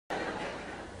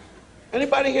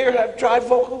Anybody here have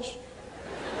trifocals?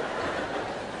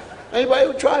 Anybody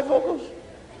with trifocals?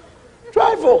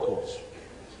 Trifocals.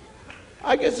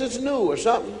 I guess it's new or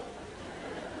something.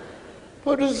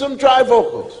 Put in some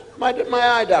trifocals. My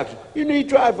eye doctor, you need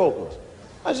trifocals.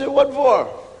 I said, what for?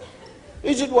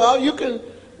 He said, well,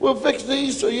 we'll fix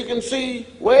these so you can see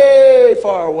way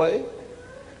far away.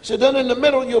 He said, then in the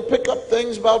middle you'll pick up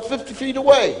things about 50 feet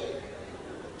away.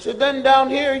 He said, then down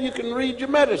here you can read your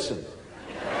medicine.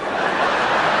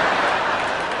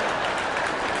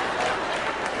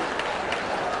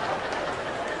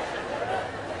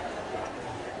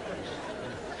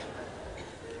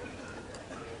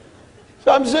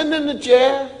 So I'm sitting in the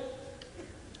chair.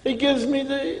 He gives me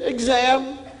the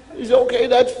exam. He said, okay,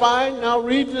 that's fine. Now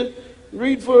read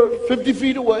for 50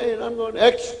 feet away. And I'm going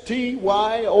XTYOHP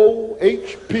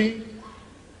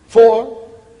 4.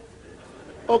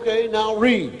 Okay, now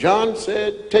read. John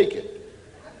said, take it.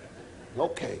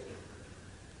 Okay.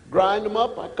 Grind them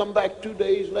up. I come back 2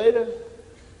 days later,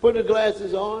 put the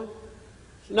glasses on.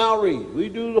 Now read. We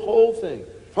do the whole thing.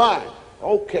 Fine.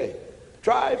 Okay.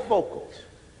 Trifocals.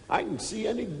 I can see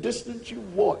any distance you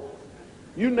want.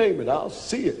 You name it, I'll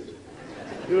see it.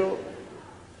 You know,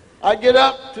 I get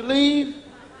up to leave.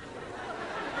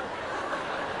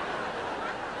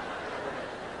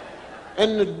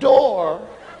 And the door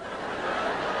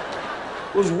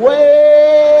was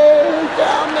way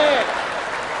down there.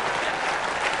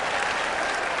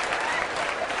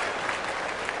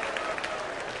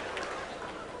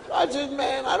 So I said,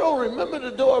 man, I don't remember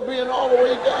the door being all the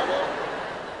way down there.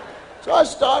 So I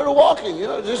started walking,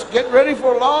 just get ready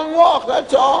for a long walk,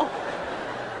 that's all.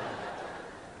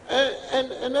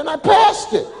 And then I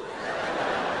passed it.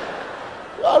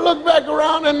 So I looked back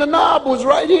around and the knob was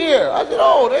right here. I said,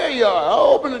 oh, there you are. I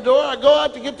open the door, I go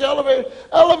out to get the elevator.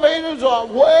 Elevators are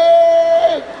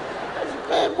way. I said,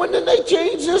 man, when did they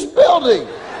change this building?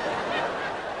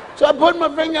 So I put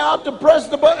my finger out to press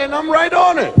the button and I'm right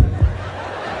on it.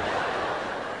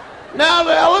 Now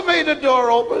the elevator door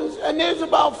opens, and there's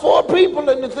about 4 people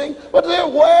in the thing, but they're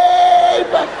way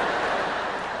back.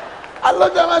 I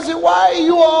looked at them, I said, why are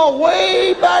you all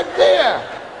way back there?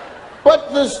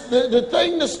 But the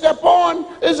thing to step on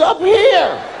is up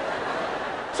here.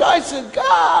 So I said,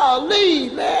 golly,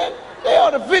 man, they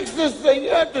ought to fix this thing.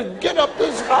 You have to get up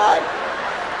this high.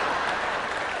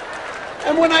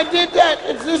 And when I did that,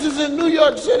 this is in New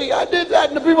York City, I did that,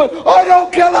 and the people, oh, don't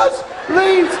kill us,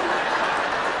 please.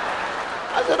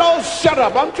 I said, oh, shut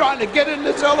up. I'm trying to get in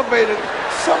this elevator.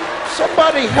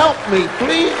 Somebody help me,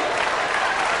 please.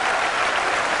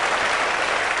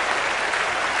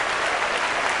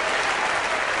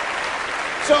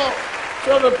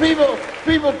 So the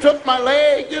people took my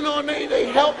leg, and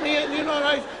they helped me, and, and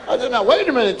I said, now, wait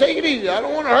a minute, take it easy. I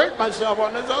don't want to hurt myself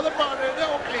on this other part.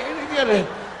 Okay, get it.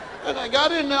 And I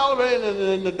got in the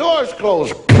elevator, and the doors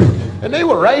closed, and they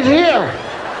were right here.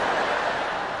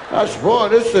 I said, boy,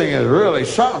 this thing is really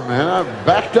something, man. I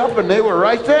backed up and they were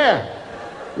right there.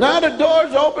 Now the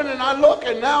door's open and I look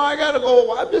and now I got to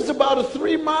go, this is about a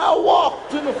 3-mile walk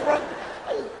to the front.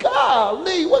 I said,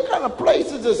 golly, what kind of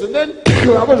place is this? And then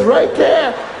I was right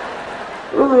there.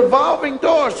 A revolving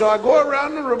door. So I go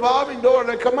around the revolving door and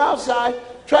I come outside.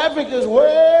 Traffic is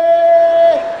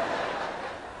way.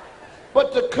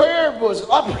 But the curb was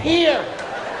up here.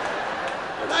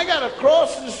 And I got to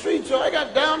cross the street, so I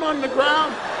got down on the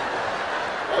ground.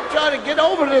 I'm trying to get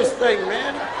over this thing,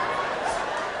 man.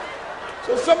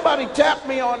 So somebody tapped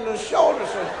me on the shoulder,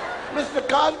 said, Mr.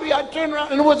 Cosby. I turned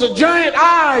around, and it was a giant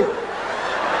eye.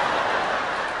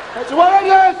 I said, what is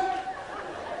this?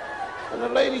 And the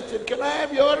lady said, can I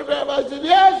have your autograph? I said,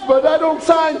 yes, but I don't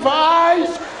sign for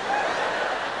eyes.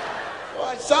 So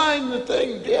I signed the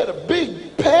thing. They had a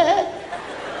big pad.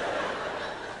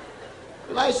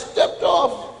 And I stepped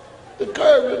off the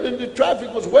curb, and the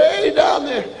traffic was way down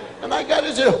there. And I got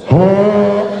his oh,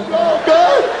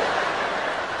 God.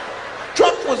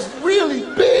 Truck was really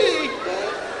big,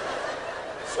 man.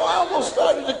 So I almost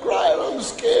started to cry, and I was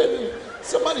scared. And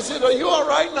somebody said, are you all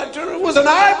right? And I turned around, it was an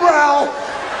eyebrow.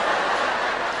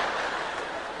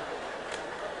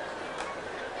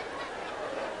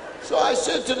 So I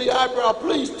said to the eyebrow,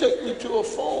 please take me to a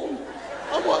phone.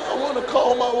 I want to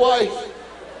call my wife.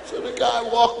 So the guy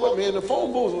walked with me, and the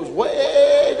phone booth was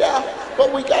way down.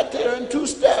 But we got there in 2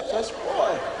 steps. I said,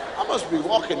 boy, I must be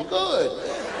walking good,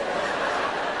 man.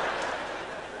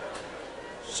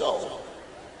 So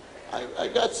I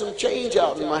got some change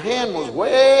out, and my hand was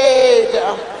way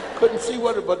down. Couldn't see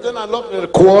what it, but then I looked at a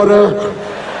quarter.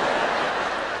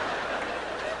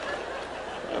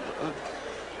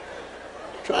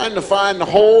 Trying to find the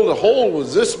hole. The hole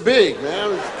was this big,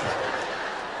 man.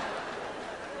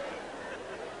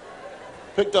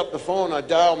 picked up the phone. I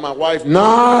dialed my wife,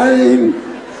 9.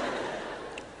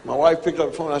 My wife picked up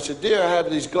the phone. I said, dear, I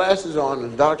have these glasses on,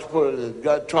 and the doctor put it in,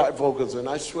 got trifocals, and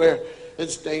I swear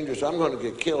it's dangerous. I'm going to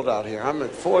get killed out here. I'm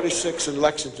at 46 in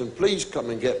Lexington. Please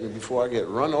come and get me before I get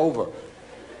run over.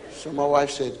 So my wife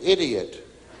said, idiot.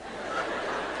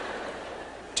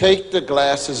 Take the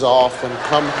glasses off and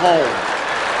come home.